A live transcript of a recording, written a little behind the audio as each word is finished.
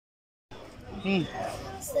So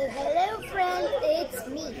hello friends, it's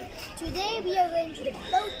me. Today we are going to the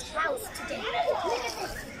boat house today. Look at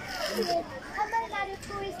this. Kodaikanal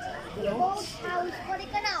tourist boat house,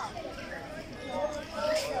 Kodaikanal.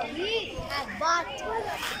 So we have bought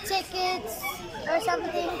tickets or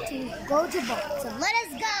something to go to boat. So let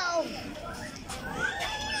us go.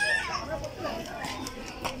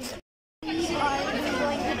 We are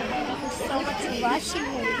going to do so much rushing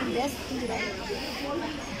here in this video.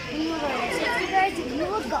 We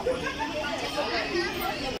will go.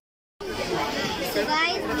 So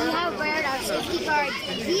guys, we have wearing our safety cards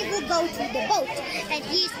and we will go to the boat. And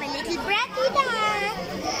here's my little bratty dog.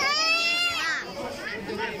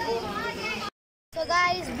 So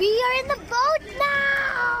guys, we are in the boat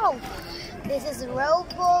now. This is a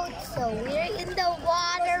rowboat, so we're in the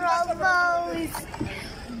water almost.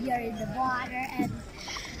 We are in the water and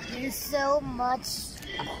there's so much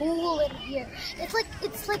cool in here. It's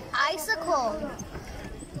like icicle.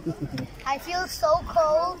 I feel so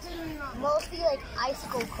cold, mostly like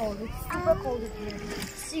icicle cold. It's super cold in here.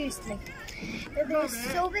 Seriously. And there's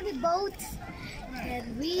so many boats,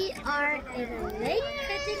 and we are in a lake.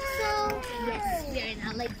 I think so. Yes, we are in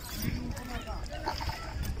a lake.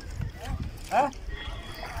 Huh?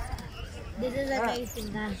 This is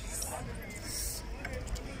amazing, guys.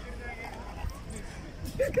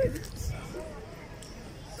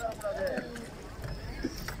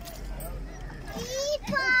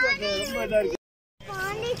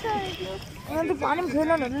 पानी में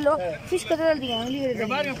खेलना ना लो fish कदर दिया अंगली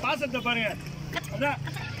பாருங்க பாசத்தை பாருங்க அதான்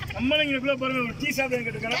அம்மனங்க இவ்வளவு பாருங்க ஒரு டீ சாப்பிடுங்க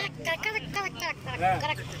கேட்டுக்கறேன்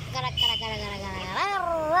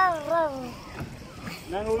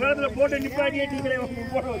நாங்க ஒரு இடத்துல போட்டு நிப்பாட்டியே டீங்களே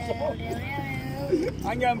போட வச்சோம்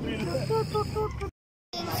அங்க அப்படி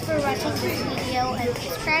Thanks for watching this video and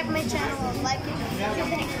subscribe my channel and like it.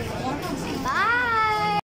 Bye.